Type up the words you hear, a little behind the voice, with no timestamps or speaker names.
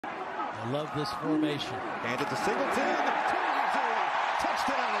I love this formation. Handed to Singleton.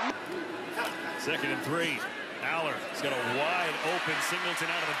 Touchdown. 2nd and 3. Aller has got a wide open Singleton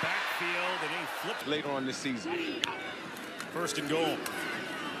out of the backfield, and he flipped later on this season. 1st and goal.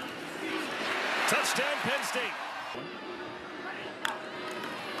 Touchdown, Penn State.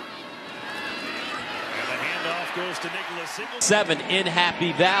 And the handoff goes to Nicholas Singleton. 7 in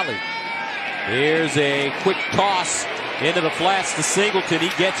Happy Valley. Here's a quick toss into the flats to Singleton. He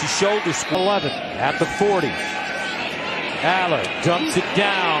gets his shoulder square. 11 at the 40. Aller dumps it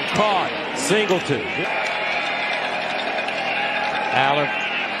down. Caught. Singleton. Aller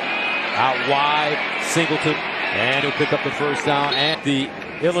out wide. Singleton. And he'll pick up the first down at the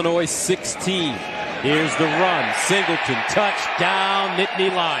Illinois 16. Here's the run. Singleton. Touchdown. Nittany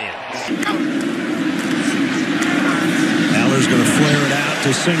Lions. Aller's going to flare it out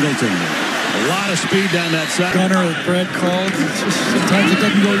to Singleton. A lot of speed down that side. Gunner with Brad called. Sometimes it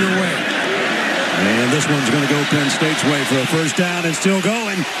doesn't go your way. And this one's going to go Penn State's way for a first down and still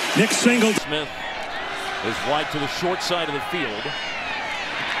going. Nick Singleton. Smith is wide to the short side of the field.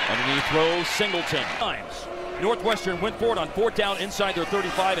 Underneath throws Singleton. Times. Northwestern went for it on 4th down inside their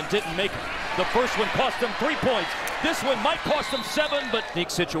 35 and didn't make it. The first one cost them 3 points. This one might cost them 7, but unique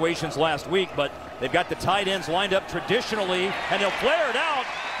situations last week. But they've got the tight ends lined up traditionally, and they'll flare it out.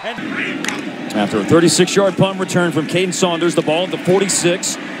 And after a 36-yard punt return from Caden Saunders, the ball at the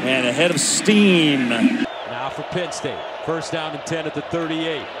 46 and ahead of steam. Now for Penn State. 1st down and 10 at the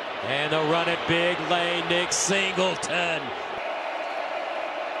 38. And they'll run it big lane. Nick Singleton.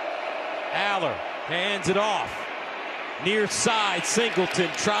 Aller hands it off. Near side, Singleton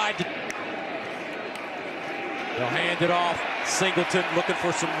tried to. They'll hand it off. Singleton looking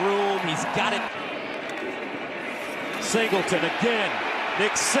for some room. He's got it. Singleton again.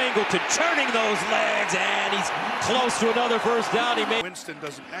 Nick Singleton turning those legs, and he's close to another first down. Winston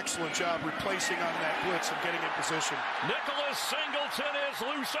does an excellent job replacing on that blitz and getting in position. Nicholas Singleton is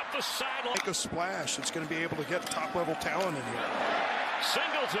loose up the sideline. Make a splash. It's going to be able to get top-level talent in here.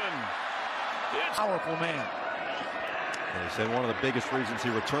 Singleton. It's powerful man. They said one of the biggest reasons he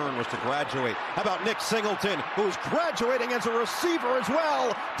returned was to graduate. How about Nick Singleton, who's graduating as a receiver as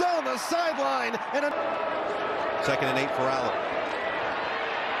well, down the sideline. And 2nd and 8 for Aller.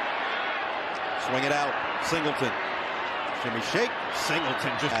 Swing it out. Singleton. Jimmy shake.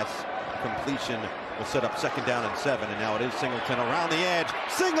 Singleton just has completion. Will set up 2nd down and 7. And now it is Singleton around the edge.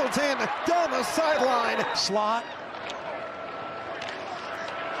 Singleton down the sideline. Slot.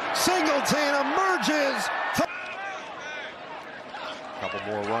 Singleton emerges. Couple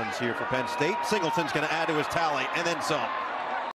more runs here for Penn State. Singleton's going to add to his tally and then some.